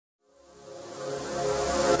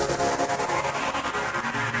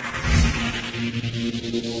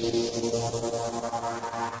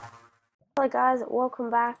Hello guys, welcome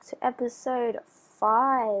back to episode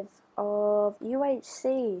 5 of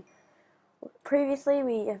UHC. Previously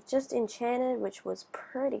we have just enchanted, which was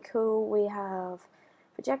pretty cool. We have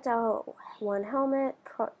projectile 1 helmet,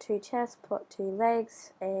 prot 2 chest, prot 2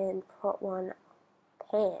 legs, and prot 1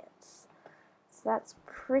 pants. So that's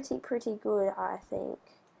pretty good, I think.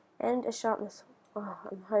 And a sharpness. Oh,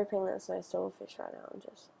 I'm hoping there's no silverfish right now. I'm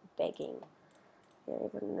just begging. I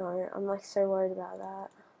don't even know. I'm like so worried about that.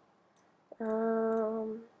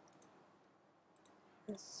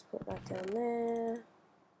 Let's put that down there.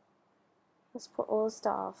 Let's put all the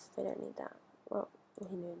stuff. We don't need that. Well,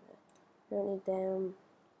 we need that. We don't need them.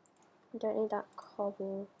 We don't need that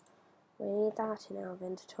cobble. We need that in our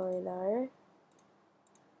inventory though.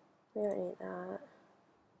 We don't need that.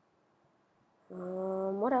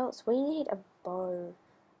 What else? We need a bow.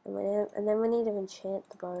 And then we need to enchant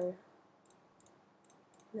the bow.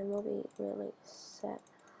 And then we'll be really set.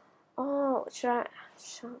 Oh, should I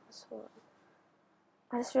sharp this one?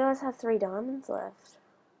 I just realized I have 3 diamonds left.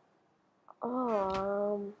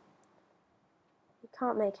 Oh, you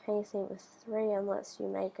can't make anything with 3 unless you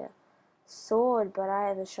make a sword, but I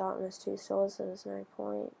have a sharpness 2 sword, so there's no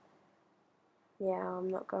point. Yeah, I'm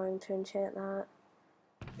not going to enchant that.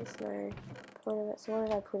 There's no point of it. So what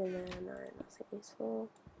did I put in there? No, nothing useful.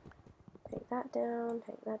 Take that down,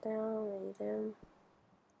 we need them.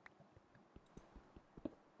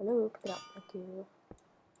 Hello, pick it up, thank you.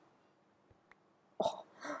 Oh,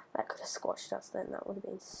 that could have squashed us then, that would have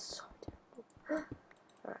been so terrible.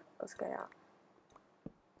 Alright, let's go out.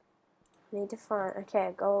 Need to find, okay,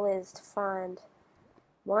 our goal is to find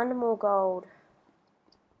 1 more gold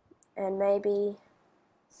and maybe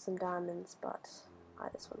some diamonds, but I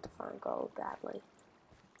just want to find gold badly.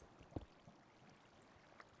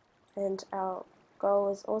 And our goal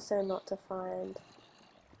is also not to find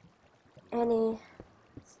any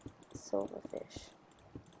silverfish.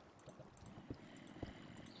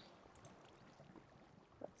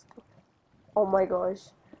 Oh my gosh.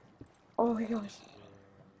 Oh my gosh.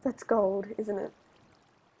 That's gold, isn't it?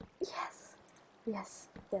 Yes. Yes.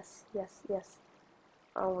 Yes. Yes. Yes.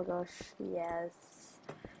 Oh my gosh. Yes.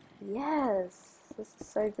 Yes. This is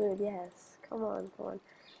so good. Yes. Come on. Come on.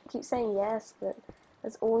 I keep saying yes, but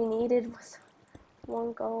that's all we needed was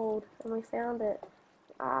 1 gold, and we found it.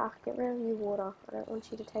 Ah, get rid of you, water. I don't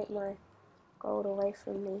want you to take my gold away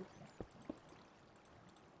from me.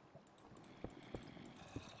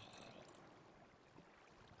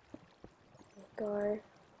 Go.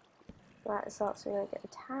 Light this up so we don't get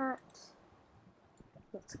attacked.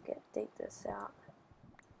 Let's dig this out.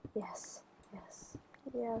 Yes, yes,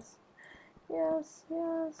 yes, yes,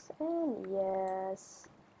 yes, and yes.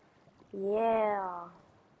 Yeah.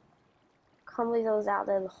 Can't believe I was out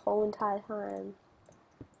there the whole entire time.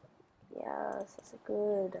 Yes, that's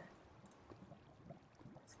good.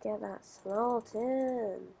 Let's get that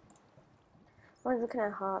smelting. I'm looking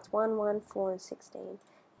at hearts. 1, 1, 4, and 16.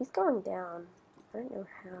 He's going down. I don't know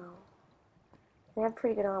how. They have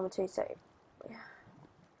pretty good armor too, so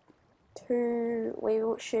 2, we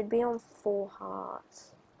should be on 4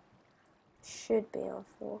 hearts. Should be on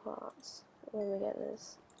 4 hearts when we get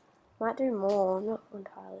this. Might do more, I'm not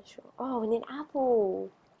entirely sure. Oh, we need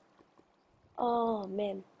apple! Oh,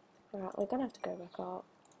 man. Alright, we're gonna have to go back up.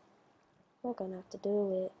 We're gonna have to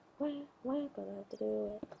do it. We're gonna have to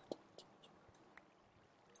do it.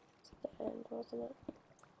 It's the end, wasn't it?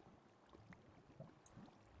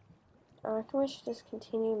 I reckon we should just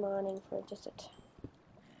continue mining for just a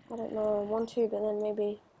I don't know, I want to, but then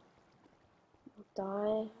maybe I'll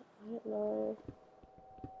die. I don't know.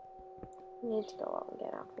 We need to go up and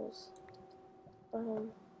get apples.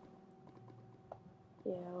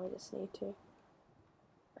 Yeah, we just need to.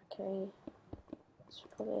 Okay. It's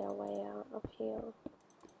probably our way out up here.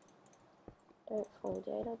 Don't fall,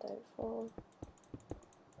 Jada, don't fall.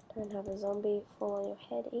 Don't have a zombie fall on your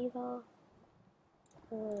head either.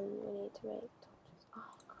 We need to make torches.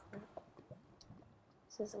 Oh, crap.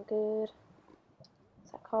 This isn't good.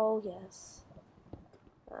 Is that coal? Yes.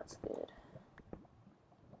 That's good.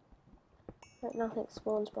 But nothing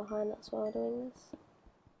spawns behind us while doing this.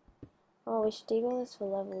 Oh, we should dig all this for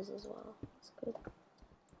levels as well. That's good.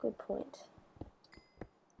 Good point.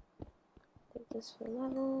 Dig this for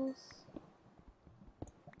levels.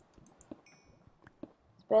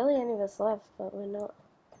 There's barely any of us left, but we're not.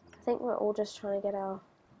 I think we're all just trying to get our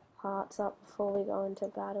hearts up before we go into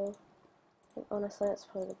battle. I think honestly that's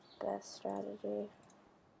probably the best strategy.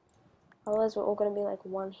 Otherwise we're all going to be like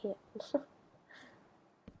 1 hit.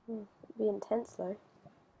 It'd be intense though.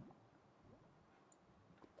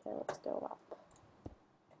 Okay, let's go up.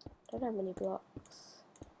 Don't have many blocks.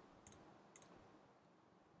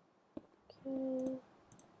 Okay.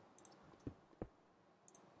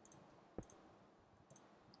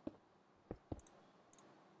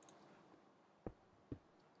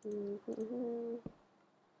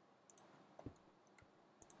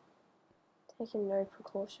 Taking no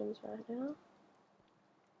precautions right now.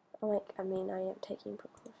 I mean, I am taking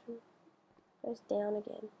precautions. Goes down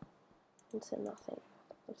again into nothing.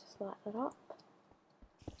 I'll just light it up.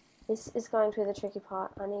 This is going to be the tricky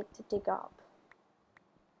part. I need to dig up,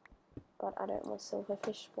 but I don't want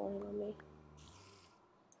silverfish spawning on me.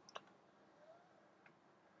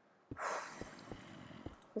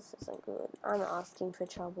 This isn't good. I'm asking for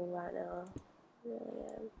trouble right now. I really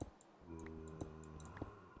am.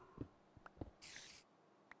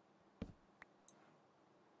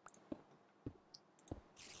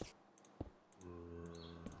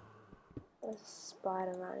 There's a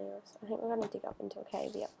spider running us. I think we're going to dig up into a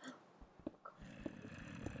cave. Yep.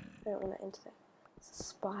 I don't want to enter there. It's a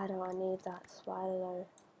spider. I need that spider though.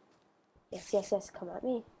 Yes, yes, yes. Come at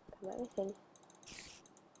me. Come at me, thing.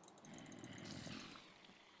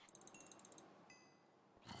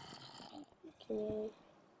 Okay.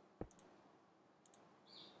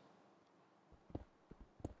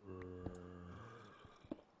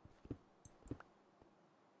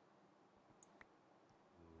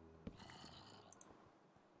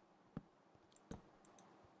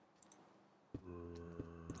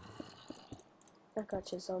 I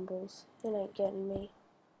got you, zombies. You ain't getting me.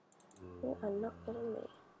 You are not getting me.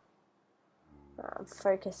 I'm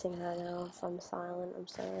focusing right now. If I'm silent, I'm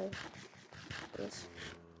sorry. Just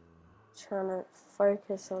trying to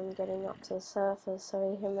focus on getting up to the surface so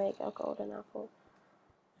we can make a golden apple.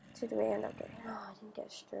 Did we end up getting? Oh, I didn't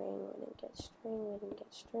get string. We didn't get string. We didn't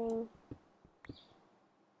get string.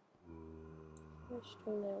 No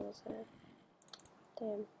string there, was there?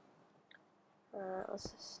 Damn. Alright, let's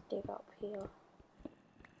just dig up here.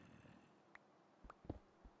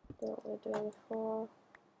 Do what we're doing before.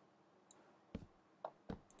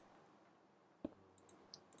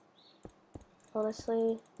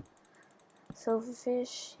 Honestly,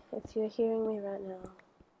 silverfish, if you're hearing me right now,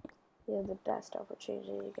 you're the best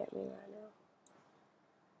opportunity to get me right now.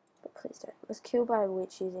 But please don't. I was killed by a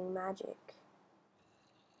witch using magic.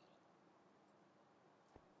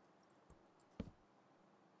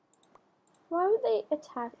 Why would they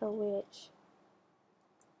attack a witch?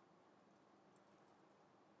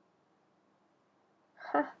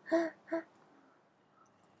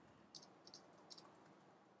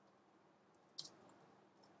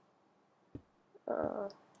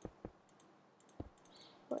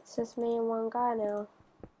 What's just me and one guy now?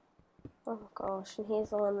 Oh gosh, and he's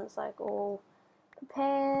the one that's like all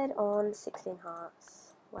prepared on 16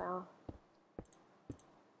 hearts. Wow.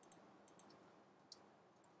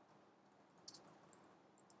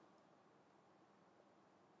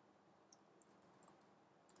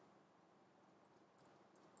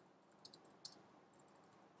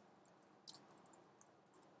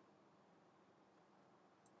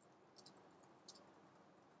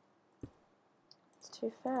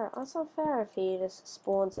 Too fair. That's not fair if he just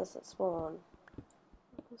spawns us at spawn.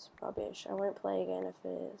 It's rubbish. I won't play again if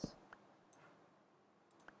it is.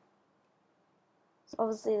 So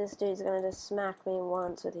obviously this dude's gonna just smack me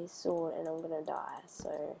once with his sword and I'm gonna die,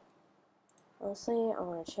 so honestly I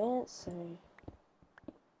want a chance, so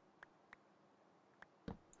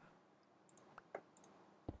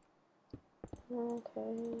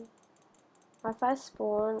okay. If I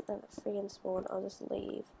spawn and freaking spawn, I'll just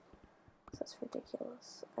leave. So that's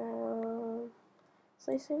ridiculous. So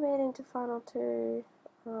at least we made into final 2.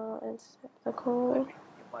 It's the call.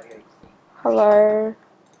 Hello.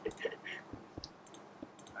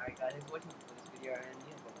 Alright guys, thanks for watching this video and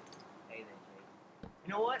yeah, hey there Jay.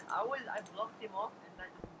 You know what? I blocked him off and that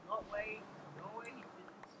is no way,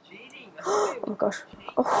 it's cheating. Oh my gosh.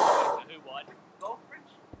 Oh. Who won?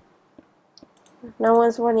 Goldfish? No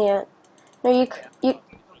one's won yet. No, you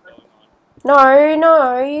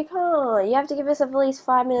No, you can't. You have to give us at least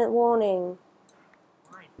 5-minute warning.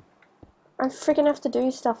 I freaking have to do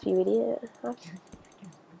stuff, you idiot.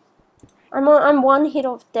 I'm one hit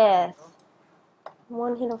off death.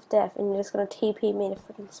 One hit off death, and you're just gonna TP me to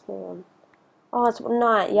freaking spawn. Oh, it's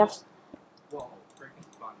night. You have. Whoa, freaking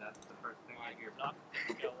spawn. That's the first thing I hear.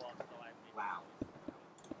 Wow.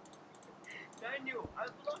 Daniel, I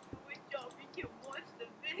blocked the window. You can watch the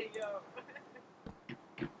video.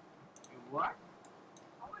 You what?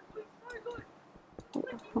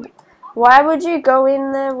 Why would you go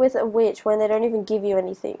in there with a witch when they don't even give you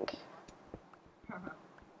anything?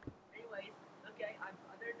 Anyways, okay, I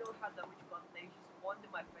don't know how that witch got there. She spawned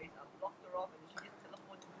in my face. I blocked her off and she just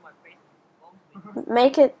teleported to my face and bombed me.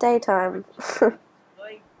 Make it daytime. Going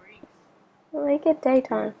freaks. Make it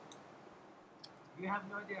daytime. You have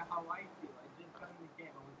no idea how I feel. I just got in the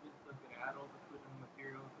game. I was just looking at all the food and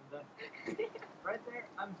materials and then right there,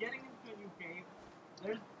 I'm getting into a new cave.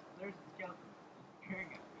 There's a skeleton just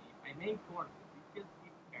staring at me. I made corners. He just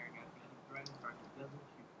keeps staring at me and he's right in front. He doesn't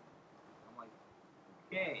shoot me. I'm like,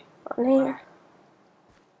 okay, relax.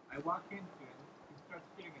 I walk into it. He starts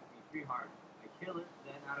shooting at me pretty hard. I kill it.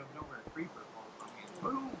 Then out of nowhere, a creeper falls on me.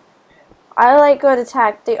 Boom! Dead. I like good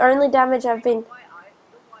attack. The only damage I've been. Why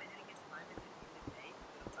I didn't get diamond in the day?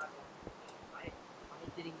 I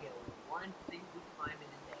didn't get one single time in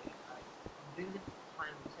the day. I'm doing this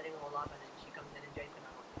time, I'm setting all up, and then she comes in and Jason,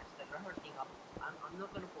 I'm like, I set her thing up. I'm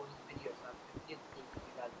not gonna pause this video, so I have 15 things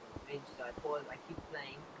you guys want to binge. So I pause, I keep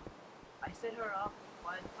playing. I set her up.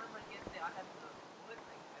 By the time I get there, I have no wood.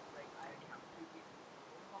 I already have 2 pieces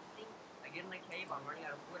of something. I get in my cave, I'm running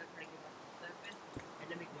out of wood, I'm trying to get back to the surface, and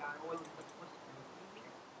then make noise with the push and the evening.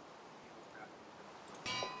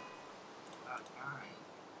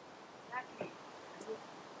 Exactly.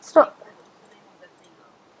 Stop. What's the name of that thing?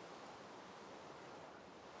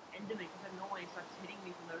 Enderman, because I know why he starts hitting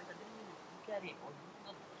me from the roof. I didn't even look at him. I was looking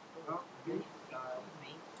at the store. Then he kills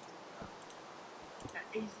me.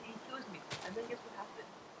 He kills me. And then guess what happened?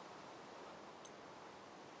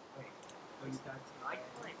 Wait. So you died tonight?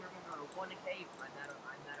 I won a cave. I'm out of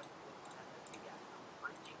wood. I have a big ass.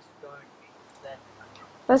 I'm punching stone.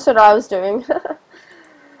 That's what I was doing. I was on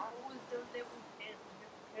level 10.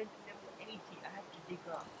 I was level 80. I have to dig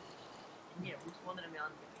up. And yeah, we spawned in a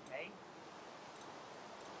mountain, okay?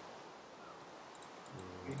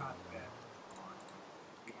 We have best.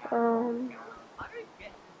 I don't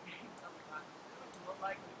get this game sometimes. It's not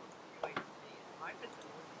like UHC. My best is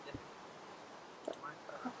different.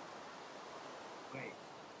 Wait.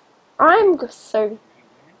 I'm so.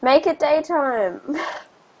 Make it daytime.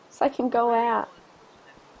 So I can go out.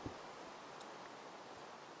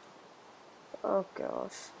 Oh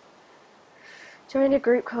gosh. Join a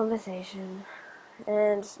group conversation.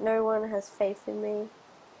 And no one has faith in me.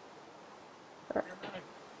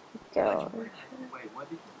 God. Wait, what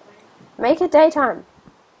did you say? Make it daytime.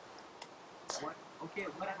 What? Okay,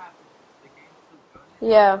 what happened? The game's still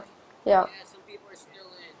going? Yeah. Yeah, some people are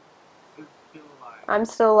still in. Who's still alive? I'm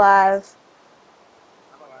still alive.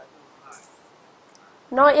 I'm alive.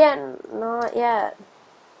 Not yet. Not yet.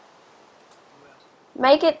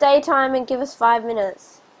 Make it daytime and give us 5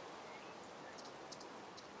 minutes.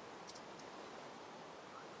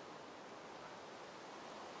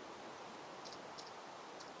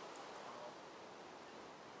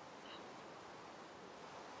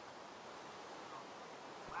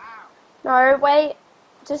 No, wait.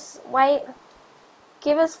 Just wait.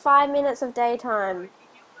 Give us 5 minutes of daytime.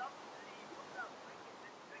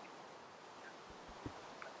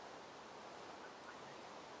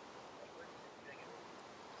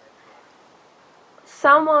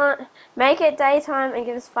 Someone, make it daytime and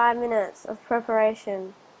give us 5 minutes of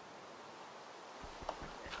preparation.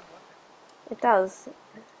 It does.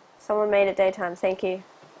 Someone made it daytime, thank you.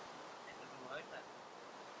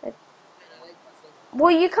 Well,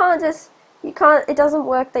 you can't, it doesn't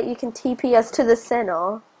work that you can TP us to the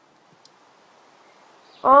center.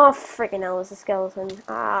 Oh, freaking hell, there's a skeleton.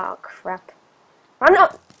 Ah, crap. I'm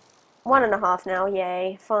not 1.5 now,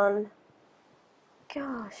 yay, fun.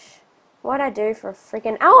 Gosh. What'd I do for a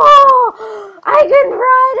freaking... Oh! I can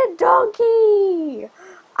ride a donkey!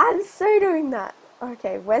 I'm so doing that.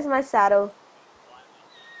 Okay, where's my saddle?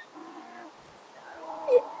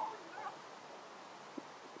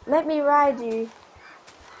 Let me ride you.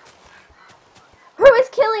 Who is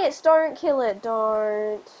killing it? Don't kill it.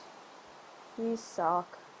 Don't. You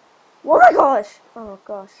suck. Oh my gosh! Oh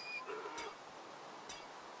gosh.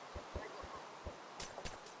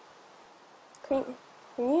 Can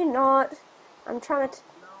you not? I'm trying to...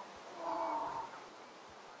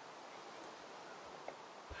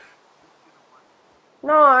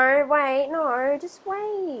 No, wait, no, just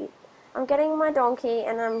wait. I'm getting my donkey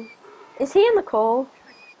and I'm... Is he in the call?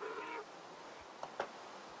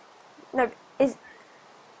 No, is...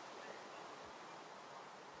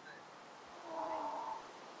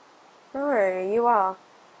 No, you are.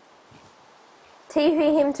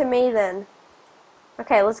 TP him to me then.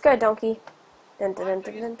 Okay, let's go, donkey. Dun, dun,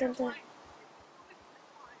 dun, dun, dun, dun.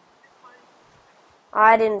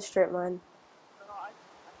 I didn't strip mine.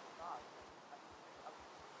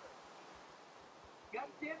 God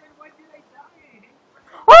damn it, why did I die?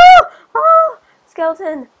 Oh! Oh!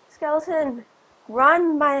 Skeleton! Skeleton!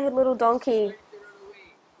 Run, my little donkey.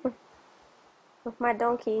 With my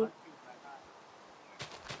donkey.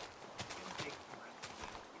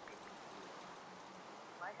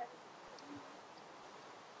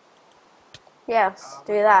 Yes,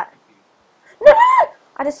 do that. No, no, no!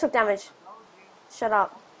 I just took damage. Shut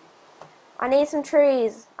up. I need some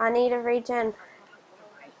trees. I need a regen.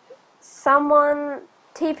 Someone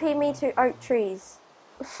TP me to oak trees.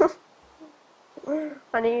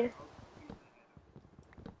 I need...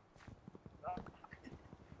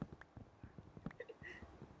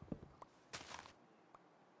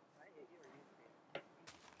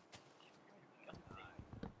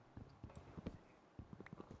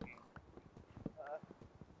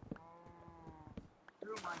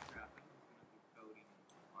 Through Minecraft, I'm just gonna do coding and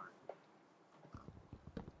art.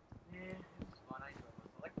 Yeah, it's fun. I enjoy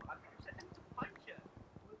myself. Like, I'm set to punch you.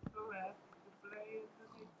 Let's go have to play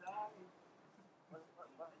until we die.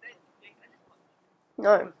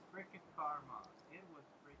 No. It was freaking karma. It was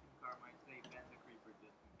freaking karma. I say ban the creeper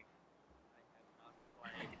just in case. I have not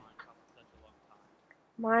played Minecraft for such a long time.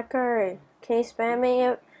 Marco, can you spare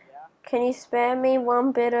me? Can you spare me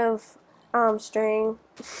one bit of string?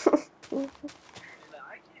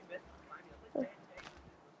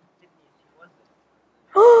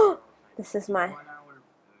 This is my...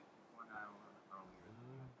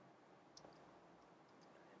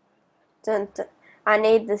 Dun, dun. I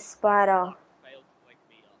need the spider.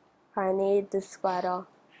 I need the spider.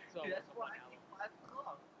 Dude, that's why I need 5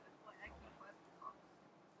 o'clock. That's why I need 5 o'clock.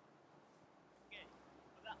 Okay,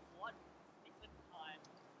 for that one particular time,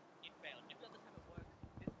 it failed. Every other time it works,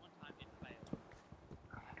 this one time it failed.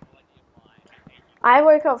 I have no idea why. I hate you. I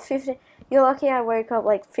woke up 15... You're lucky I woke up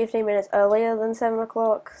like 15 minutes earlier than 7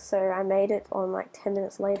 o'clock, so I made it on like 10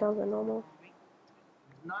 minutes later than normal.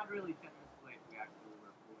 Not really 10 minutes late. We actually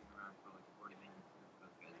were fooling around for like 40 minutes.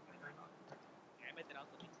 Damn it, that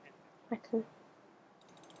also means 10 minutes. I can...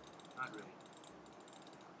 Not really.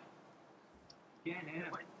 Can't hit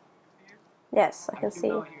him. Yes, I can see.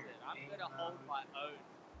 I'm gonna hold my own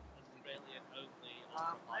Australian only.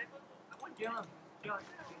 I want to kill him. Kill him.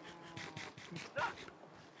 Stop.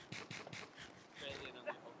 Australian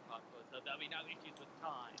only hold hardcore, so there'll be no issues with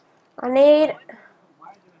time. I need...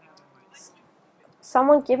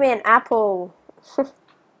 Someone give me an apple.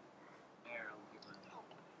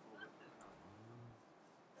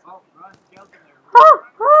 Oh,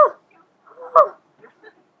 oh, oh.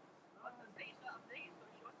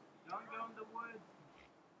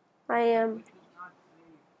 I am.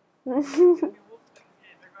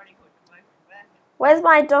 Where's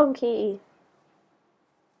my donkey?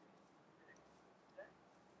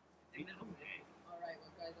 Alright, well guys,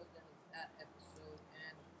 that was the end of that episode,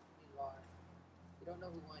 and we lost. We don't know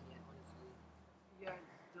who won yet, honestly. Yeah,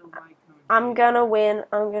 still Mike. I'm gonna win.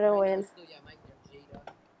 I'm gonna win. Still, yeah, Mike and Jada.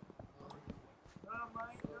 Oh my god,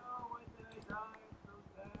 why did I die? So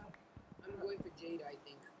sad. I'm going for Jada, I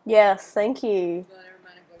think. Yes, thank you. No, never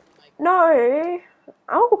mind, I'm going for Mike. No.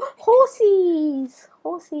 Oh, horsies.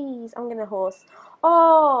 Horsies. I'm gonna horse.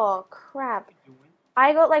 Oh, crap.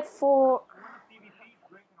 I got like 4...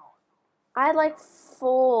 I had like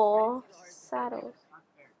 4 saddles. Alright,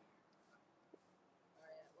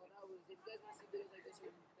 well that was it. If you guys want to see videos like this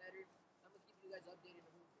or better, I'm gonna keep you guys updated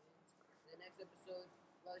on who wins. In the next episode,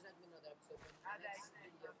 well, there's not gonna be another episode, but in the next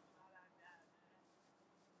video,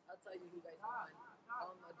 I'll tell you who guys won.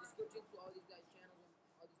 Description to all these guys' channels and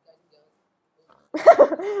all these guys and girls.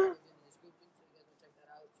 In the description, so you guys want to check that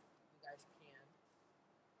out. You guys can.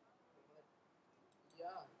 But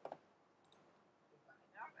yeah.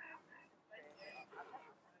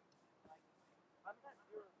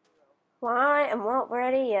 Why? I'm not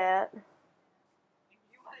ready yet.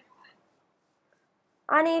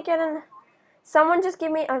 I need to get an... Someone just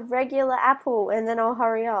give me a regular apple and then I'll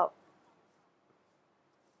hurry up.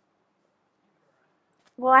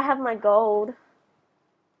 Well, I have my gold.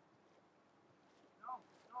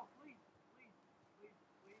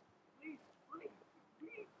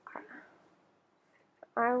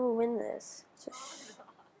 I will win this. Just...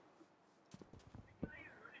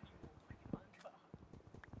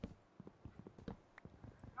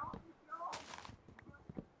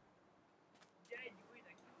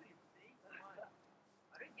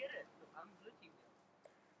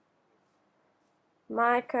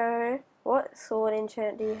 Myko, what sword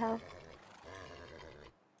enchant do you have?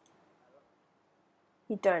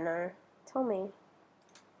 You don't know. Tell me.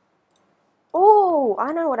 Oh,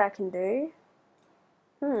 I know what I can do.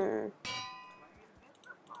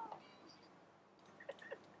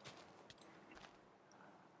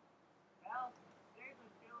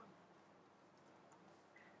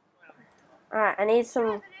 Alright, I need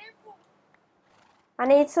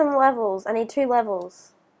some levels. I need 2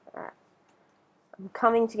 levels. Alright. I'm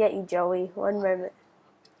coming to get you, Joey. One moment.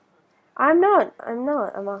 I'm not.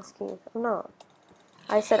 I'm asking. I'm not.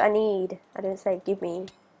 I said I need. I didn't say give me.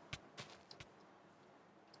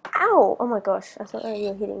 Ow! Oh my gosh, I thought you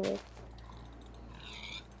were hitting me.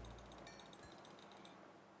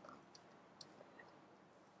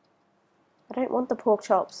 I don't want the pork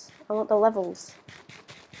chops. I want the levels.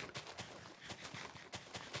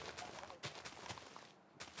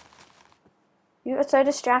 You are so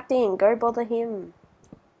distracting. Go bother him.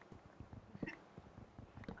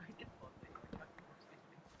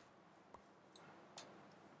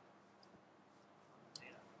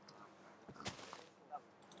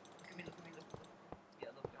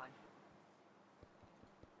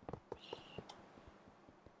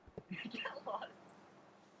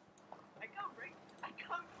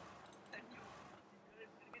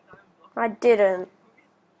 I didn't.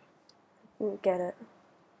 Didn't get it.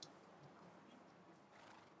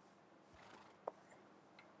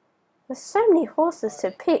 There's so many horses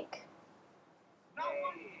to pick.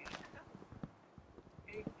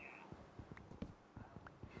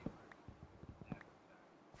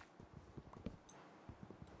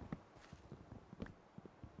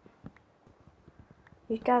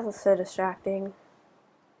 You guys are so distracting.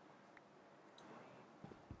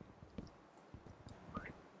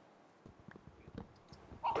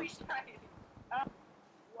 Oh, he's trying.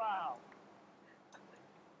 Wow.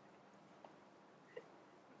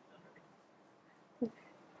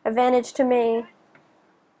 Advantage to me.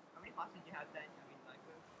 How many pots did you have then? I mean, like,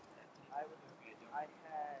 I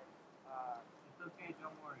had, It's okay,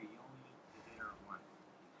 don't worry. You only need to hit her once.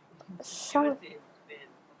 Shut up.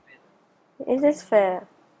 It It is fair.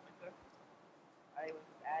 I was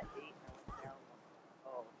at 8 and I went down.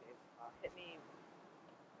 Oh, okay. Hit me.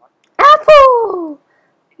 Apple!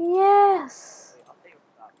 Yes! Wait, I'll say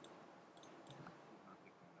stop.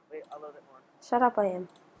 Wait, a little bit more. Shut up, I am.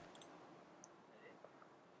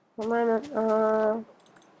 One moment.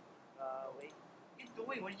 Wait. He's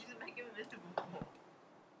doing. What did you just make him invisible for?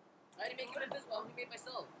 I didn't make him invisible. I only made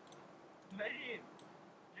myself. Let him.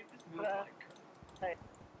 Drink this milk, Mark. Hey.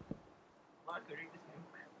 Mark, drink this milk.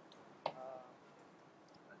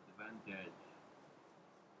 Advantage.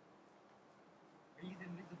 He's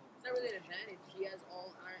invisible. It's not really an advantage. He has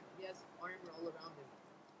all iron. He has armor all around him.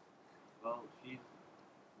 Well, she's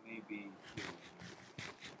maybe two.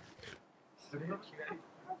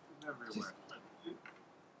 Everywhere.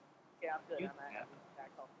 Okay, I'm good. You I'm have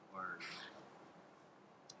back home. or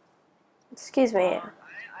Excuse me.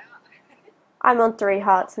 I'm on 3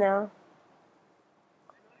 hearts now.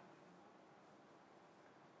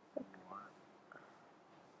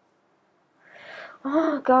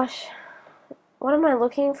 Oh gosh. What am I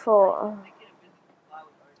looking for? Oh.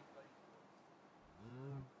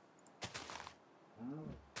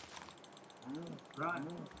 run.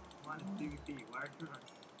 Come on, it's PvP. Why aren't you running?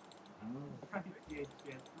 UHC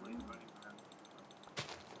S4 is running around.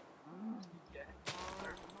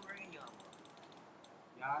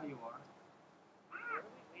 Yeah, you are. What are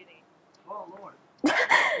we waiting? Oh Lord. That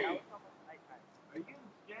was almost nighttime. Are you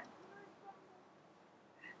Jen?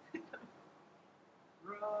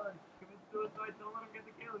 Run! Commit suicide, don't let him get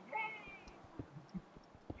the kill.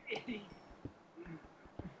 Yay!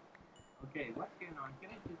 Okay, what's going on? Can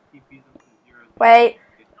I just TP them to 0? Wait.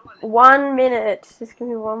 1 minute. Just give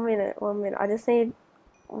me 1 minute. 1 minute. I just need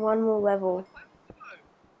one more level.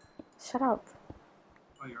 Shut up.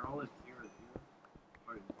 Oh, you're all at 0, 0?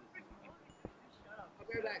 Or is this I'll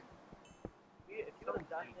be right back. If you would have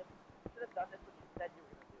done this, you should have done this when you said you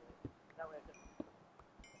were going to do it. That way I could.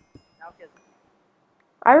 Now, because.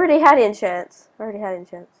 I already had enchants. No, I had a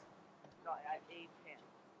chance.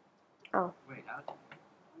 Oh. Wait, how?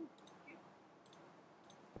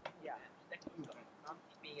 Yeah. I'm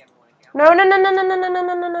being everyone. No, no, no, no, no, no, no, no,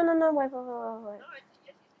 no, no, no, no, no, wait, wait, wait, wait.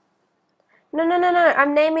 No, no, no, no,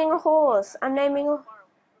 I'm naming a horse. I'm naming a...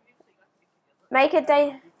 Make it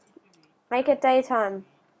day... Make it daytime.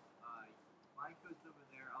 Micah's over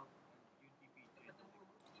there, I'll UTP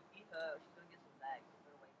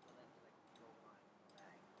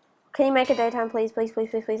Can you make it daytime, please, please, please,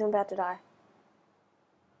 please, please, I'm about to die.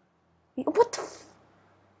 What the f...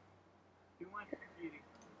 Too much cheating.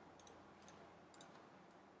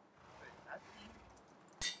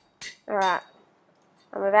 Alright.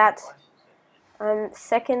 I'm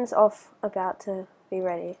seconds off about to be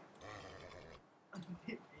ready.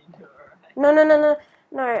 No, no, no, no.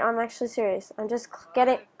 No, I'm actually serious. I'm just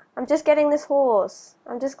getting this horse.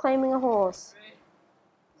 I'm just claiming a horse.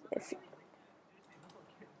 It's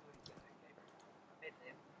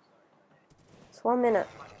 1 minute.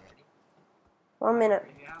 1 minute.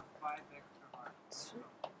 You have 5 extra hearts.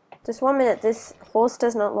 Just 1 minute. This horse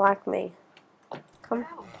does not like me. Come.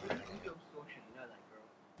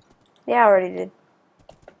 Yeah, I already did.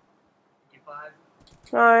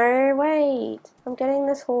 No, wait. I'm getting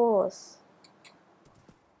this horse.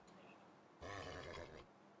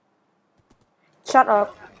 Shut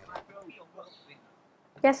up.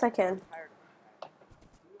 Yes, I can.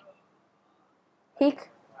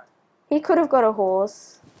 He could have got a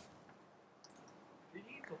horse.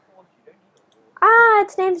 Ah,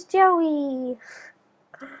 its name's Joey.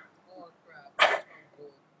 Oh crap! That's not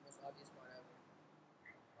gold. Most obvious part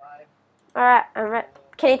ever. Alright, I'm right.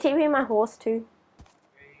 Can you TP my horse too?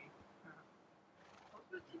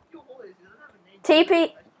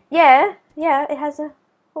 TP. Yeah, it has a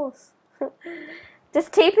horse.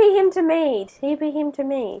 Just TP him to me. TP him to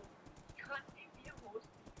me.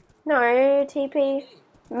 No, TP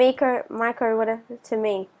Miko, whatever, to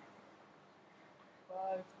me.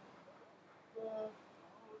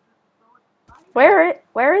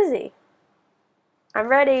 Where is he? I'm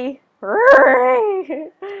ready.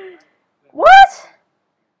 What?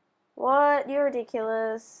 What? You're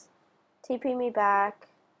ridiculous. TP me back.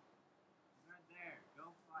 Not there.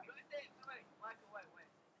 Go fight.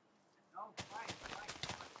 Go fight.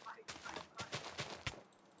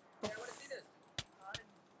 Hey, I wanna see this.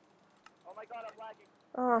 Oh my god, I'm lagging.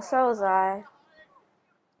 Oh, so was I.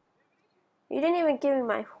 You didn't even give me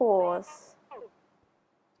my horse. Go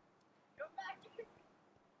back.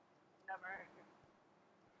 Never.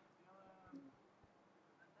 No.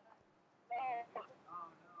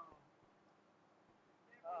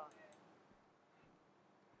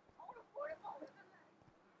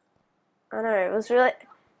 Oh no. I know, it was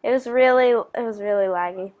really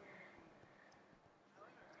laggy.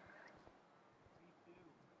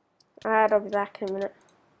 Alright, I'll be back in a minute.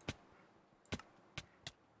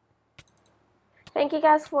 Thank you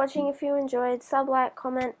guys for watching. If you enjoyed, sub, like,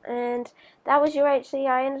 comment, and that was UHC.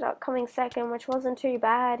 I ended up coming second, which wasn't too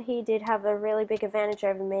bad. He did have a really big advantage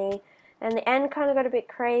over me, and the end kind of got a bit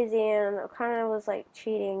crazy, and it kind of was like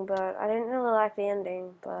cheating, but I didn't really like the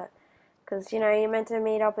ending, but because, you know, you're meant to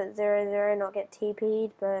meet up at 0-0, not get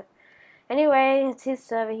TP'd, but anyway, it's his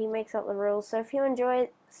server, he makes up the rules, so if you enjoyed,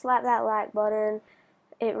 slap that like button.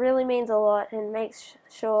 It really means a lot, and makes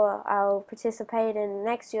sure I'll participate in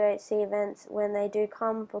next UHC events when they do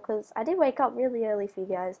come, because I did wake up really early for you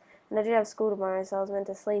guys, and I did have school tomorrow, so I was meant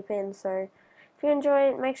to sleep in. So if you enjoy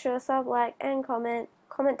it, make sure to sub, like, and comment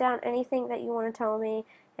down anything that you want to tell me,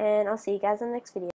 and I'll see you guys in the next video.